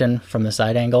more often from the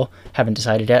side angle. Haven't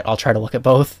decided yet. I'll try to look at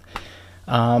both.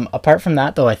 Apart from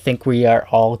that, though, I think we are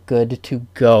all good to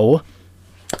go.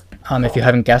 If you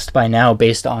haven't guessed by now,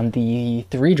 based on the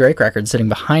 3 Drake records sitting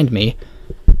behind me,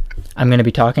 I'm going to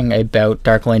be talking about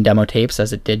Dark Lane demo tapes,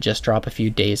 as it did just drop a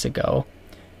few days ago.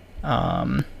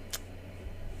 One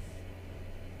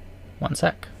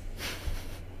sec.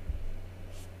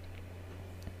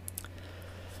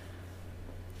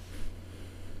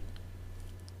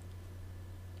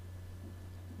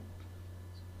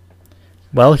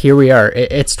 Well, here we are.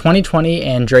 It's 2020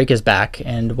 and Drake is back,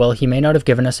 and while he may not have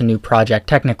given us a new project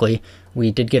technically,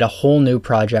 we did get a whole new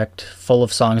project full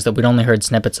of songs that we'd only heard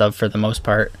snippets of for the most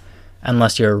part,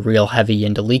 unless you're real heavy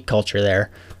into leak culture there.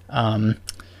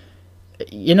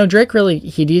 You know, Drake really,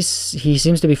 he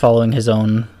seems to be following his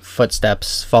own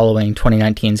footsteps, following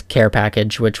 2019's Care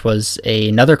Package, which was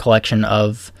another collection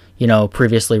of, you know,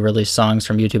 previously released songs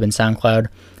from YouTube and SoundCloud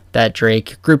that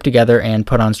Drake grouped together and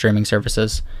put on streaming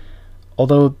services.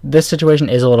 Although this situation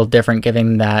is a little different,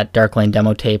 given that Dark Lane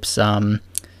demo tapes,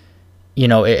 you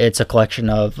know, it's a collection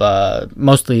of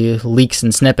mostly leaks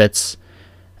and snippets,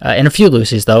 and a few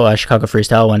loosies, though, Chicago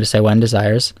Freestyle, When to Say When,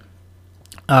 Desires,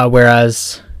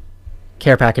 whereas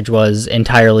Care Package was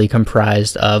entirely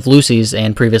comprised of loosies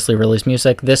and previously released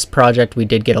music. This project we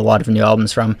did get a lot of new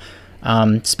albums from.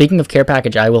 Speaking of Care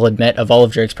Package, I will admit, of all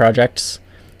of Drake's projects,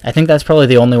 I think that's probably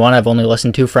the only one I've only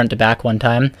listened to front to back one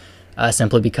time.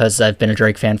 Simply because I've been a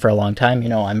Drake fan for a long time. You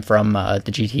know, I'm from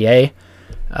the GTA.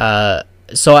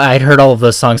 So I'd heard all of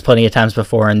those songs plenty of times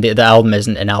before, and the album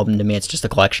isn't an album to me. It's just a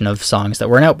collection of songs that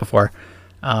weren't out before.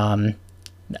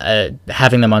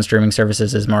 having them on streaming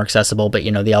services is more accessible, but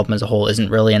the album as a whole isn't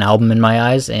really an album in my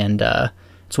eyes, and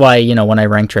it's why when I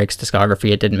ranked Drake's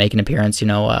discography, it didn't make an appearance.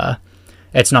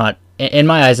 It's not, in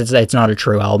my eyes, it's not a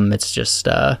true album. It's just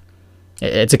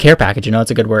it's a care package.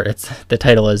 It's a good word. The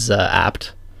title is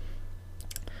apt.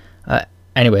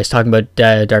 Anyways, talking about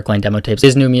Dark Lane demo tapes,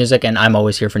 is new music, and I'm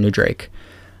always here for new Drake.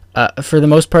 For the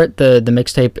most part, the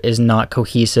mixtape is not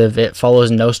cohesive. It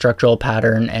follows no structural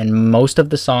pattern, and most of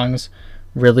the songs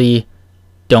really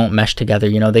don't mesh together.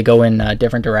 They go in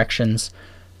different directions.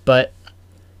 But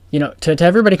to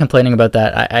everybody complaining about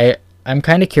that, I'm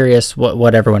kind of curious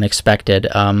what everyone expected.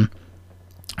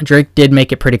 Drake did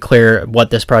make it pretty clear what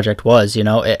this project was.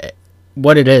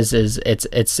 What it is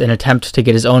it's an attempt to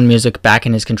get his own music back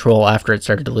in his control after it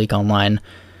started to leak online.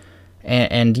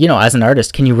 And as an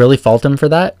artist, can you really fault him for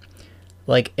that?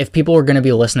 Like, if people were going to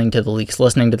be listening to the leaks,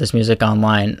 listening to this music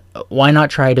online, why not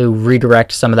try to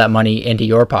redirect some of that money into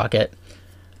your pocket?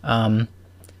 Even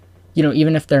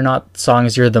if they're not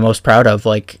songs you're the most proud of,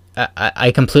 like,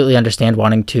 I completely understand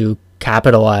wanting to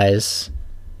capitalize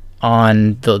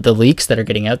on the leaks that are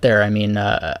getting out there. I mean,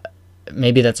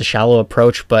 maybe that's a shallow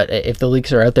approach, but if the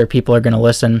leaks are out there, people are going to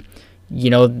listen.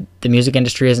 The music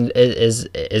industry is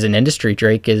an industry.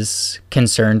 Drake is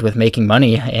concerned with making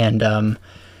money, and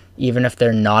even if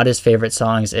they're not his favorite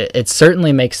songs, it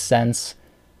certainly makes sense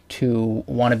to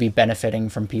want to be benefiting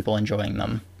from people enjoying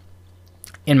them,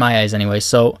 in my eyes anyway.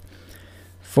 So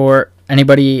for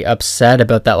anybody upset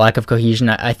about that lack of cohesion,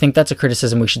 I think that's a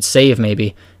criticism we should save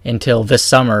maybe until this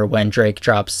summer when Drake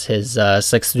drops his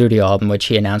sixth studio album, which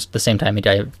he announced the same time he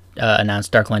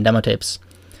announced Dark Lane demo tapes.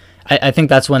 I think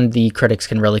that's when the critics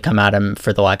can really come at him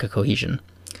for the lack of cohesion.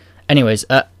 Anyways,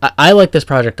 I like this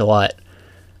project a lot.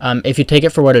 If you take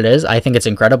it for what it is, I think it's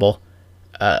incredible.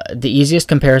 The easiest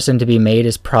comparison to be made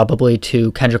is probably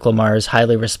to Kendrick Lamar's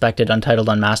highly respected Untitled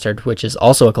Unmastered, which is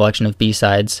also a collection of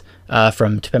B-sides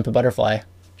from To Pimp a Butterfly.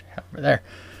 Over there.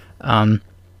 While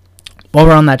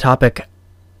we're on that topic,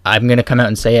 I'm going to come out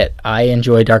and say it. I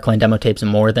enjoy Dark Lane demo tapes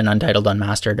more than Untitled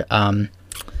Unmastered.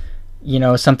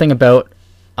 Something about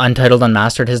Untitled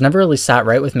Unmastered has never really sat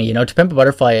right with me. To Pimp a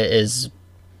Butterfly is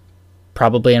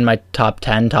probably in my top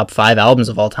 10, top 5 albums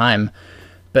of all time.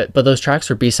 But those tracks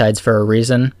were B-sides for a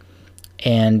reason.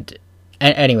 And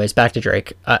anyways, back to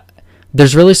Drake.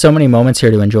 There's really so many moments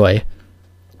here to enjoy.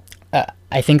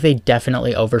 I think they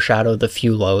definitely overshadow the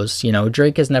few lows.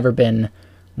 Drake has never been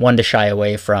one to shy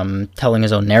away from telling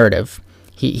his own narrative.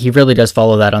 He really does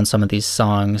follow that on some of these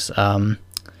songs.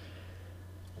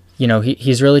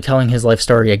 He's really telling his life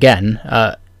story again,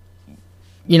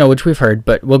 which we've heard,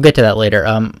 but we'll get to that later.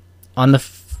 On the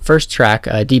first track,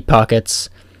 Deep Pockets,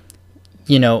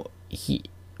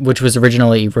 which was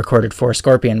originally recorded for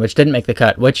Scorpion, which didn't make the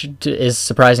cut, which is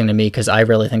surprising to me because I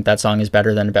really think that song is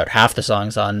better than about half the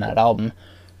songs on that album.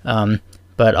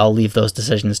 But I'll leave those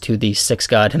decisions to the Six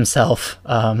God himself.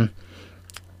 That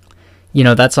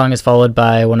song is followed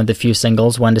by one of the few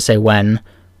singles, When to Say When,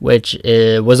 which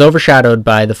was overshadowed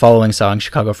by the following song,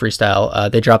 Chicago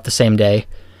Freestyle. They dropped the same day,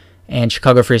 and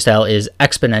Chicago Freestyle is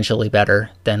exponentially better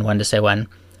than When to Say When.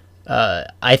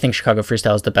 I think Chicago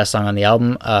Freestyle is the best song on the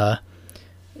album.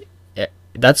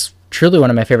 That's truly one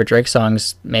of my favorite Drake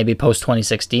songs, maybe post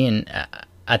 2016,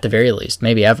 at the very least,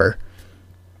 maybe ever.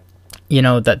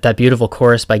 That beautiful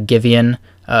chorus by Giveon,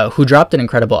 who dropped an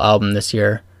incredible album this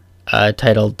year,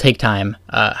 titled Take Time.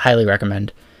 Highly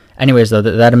recommend. Anyways, though,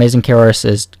 that amazing chorus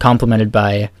is complemented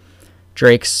by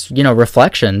Drake's,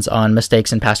 reflections on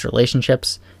mistakes in past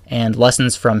relationships and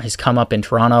lessons from his come up in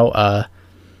Toronto.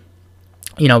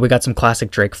 We got some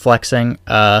classic Drake flexing.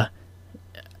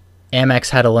 Amex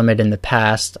had a limit in the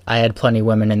past. I had plenty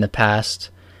women in the past.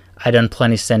 I done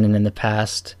plenty sinning in the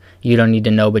past. You don't need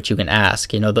to know, but you can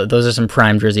ask. Those are some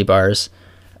prime Drizzy bars.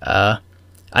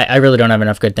 I really don't have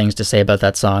enough good things to say about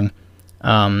that song.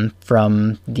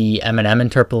 From the Eminem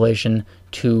interpolation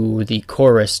to the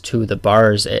chorus to the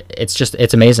bars,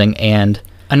 it's amazing. And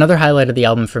another highlight of the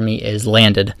album for me is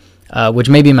Landed, which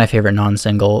may be my favorite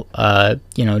non-single.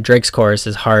 Drake's chorus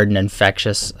is hard and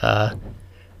infectious.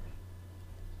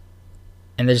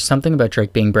 And there's something about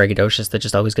Drake being braggadocious that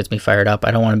just always gets me fired up. I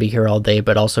don't want to be here all day,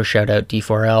 but also shout out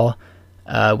D4L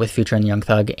with Future and Young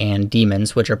Thug and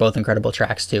Demons, which are both incredible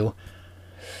tracks too.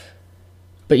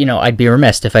 But, I'd be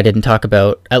remiss if I didn't talk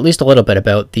about, at least a little bit,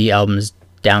 about the album's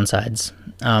downsides.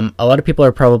 A lot of people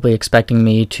are probably expecting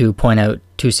me to point out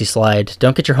Tootsie Slide.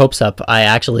 Don't get your hopes up. I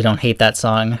actually don't hate that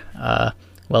song.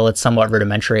 Well, it's somewhat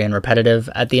rudimentary and repetitive.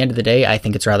 At the end of the day, I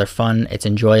think it's rather fun. It's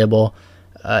enjoyable.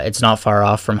 It's not far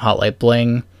off from Hot Light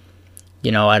Bling.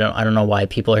 I don't know why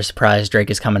people are surprised Drake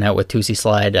is coming out with Toosie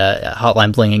Slide.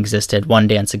 Hotline Bling existed, One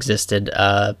Dance existed.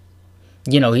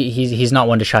 He's not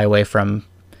one to shy away from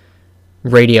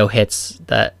radio hits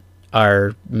that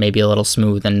are maybe a little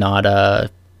smooth and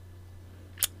not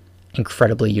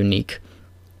incredibly unique.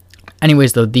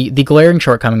 Anyways, though, the glaring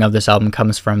shortcoming of this album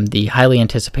comes from the highly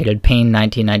anticipated Pain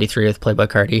 1993 with Playboi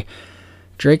Carti.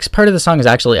 Drake's part of the song is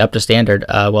actually up to standard.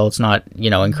 Well, it's not,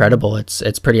 incredible.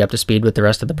 It's pretty up to speed with the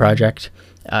rest of the project.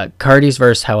 Carti's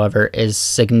verse, however, is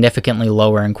significantly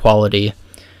lower in quality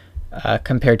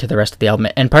compared to the rest of the album.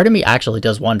 And part of me actually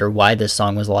does wonder why this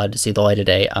song was allowed to see the light of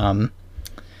day.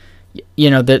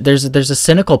 There's a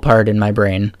cynical part in my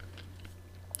brain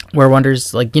where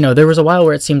wonders, there was a while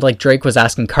where it seemed like Drake was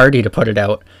asking Carti to put it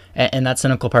out. And that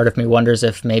cynical part of me wonders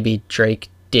if maybe Drake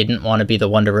didn't want to be the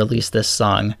one to release this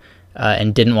song.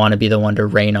 And didn't want to be the one to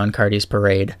rain on Carti's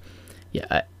parade.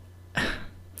 Yeah,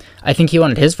 I think he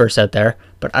wanted his verse out there,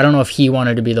 but I don't know if he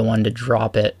wanted to be the one to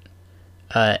drop it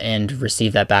and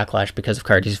receive that backlash because of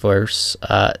Carti's verse.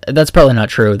 That's probably not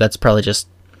true. That's probably just,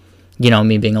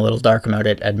 me being a little dark about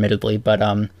it, admittedly. But,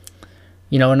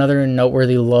 another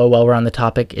noteworthy low while we're on the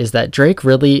topic is that Drake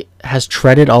really has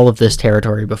treaded all of this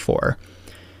territory before.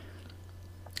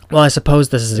 Well, I suppose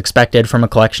this is expected from a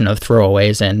collection of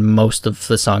throwaways, and most of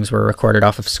the songs were recorded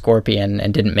off of Scorpion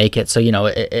and didn't make it, so,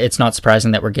 it's not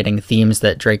surprising that we're getting themes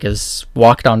that Drake has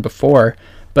walked on before,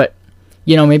 but,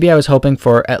 maybe I was hoping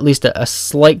for at least a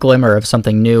slight glimmer of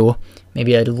something new,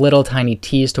 maybe a little tiny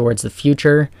tease towards the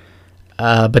future,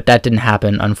 but that didn't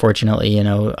happen, unfortunately.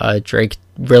 Drake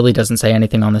really doesn't say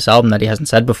anything on this album that he hasn't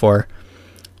said before,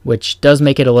 which does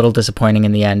make it a little disappointing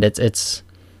in the end. It's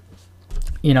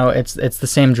the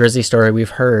same Drizzy story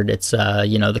we've heard. It's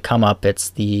the come up.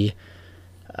 It's the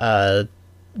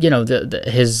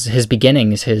his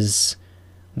beginnings, his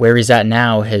where he's at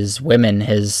now, his women,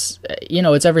 his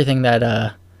it's everything that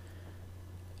I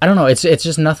don't know. It's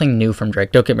just nothing new from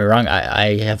Drake. Don't get me wrong.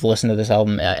 I have listened to this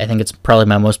album. I think it's probably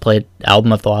my most played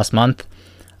album of the last month.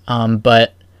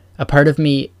 But a part of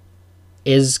me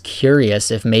is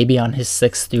curious if maybe on his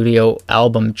 6th studio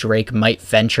album Drake might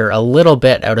venture a little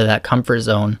bit out of that comfort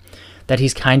zone that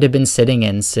he's kind of been sitting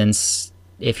in since,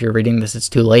 if you're reading this, it's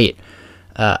too late.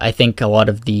 I think a lot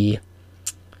of the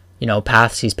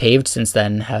paths he's paved since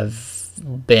then have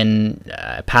been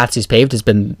paths he's paved has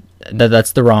been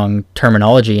that's the wrong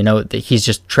terminology. He's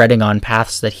just treading on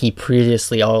paths that he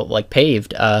previously all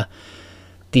paved.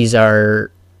 These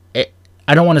are,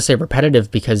 I don't want to say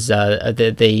repetitive because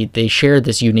they share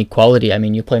this unique quality. I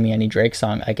mean, you play me any Drake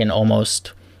song, I can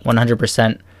almost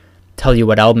 100% tell you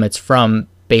what album it's from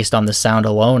based on the sound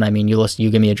alone. I mean, you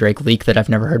give me a Drake leak that I've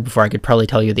never heard before, I could probably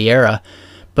tell you the era.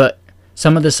 But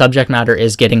some of the subject matter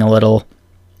is getting a little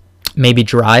maybe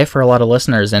dry for a lot of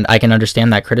listeners, and I can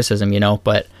understand that criticism,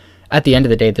 but at the end of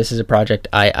the day, this is a project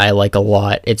I like a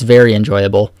lot. It's very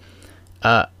enjoyable.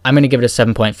 I'm going to give it a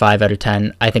 7.5 out of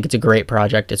 10. I think it's a great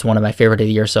project. It's one of my favorite of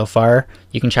the year so far.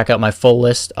 You can check out my full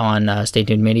list on Stay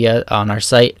Tuned Media on our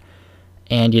site.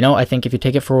 And, I think if you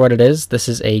take it for what it is, this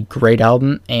is a great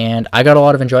album, and I got a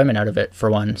lot of enjoyment out of it,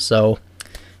 for one. So,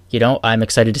 I'm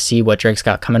excited to see what Drake's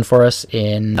got coming for us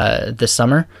in this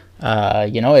summer.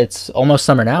 It's almost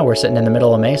summer now. We're sitting in the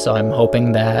middle of May, so I'm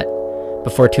hoping that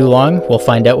before too long, we'll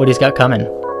find out what he's got coming.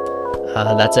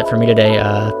 That's it for me today.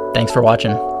 Thanks for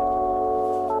watching.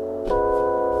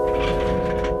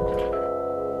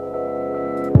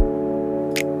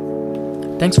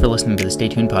 Thanks for listening to the Stay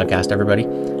Tuned podcast, everybody.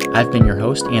 I've been your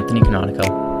host, Anthony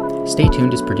Canonico. Stay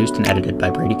Tuned is produced and edited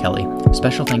by Brady Kelly.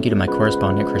 Special thank you to my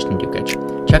correspondent, Christian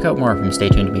Dukic. Check out more from Stay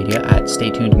Tuned Media at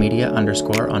StayTunedMedia_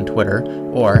 on Twitter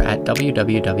or at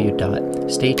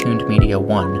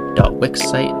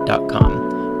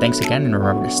www.staytunedmedia1.wixsite.com. Thanks again, and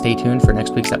remember to stay tuned for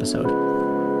next week's episode.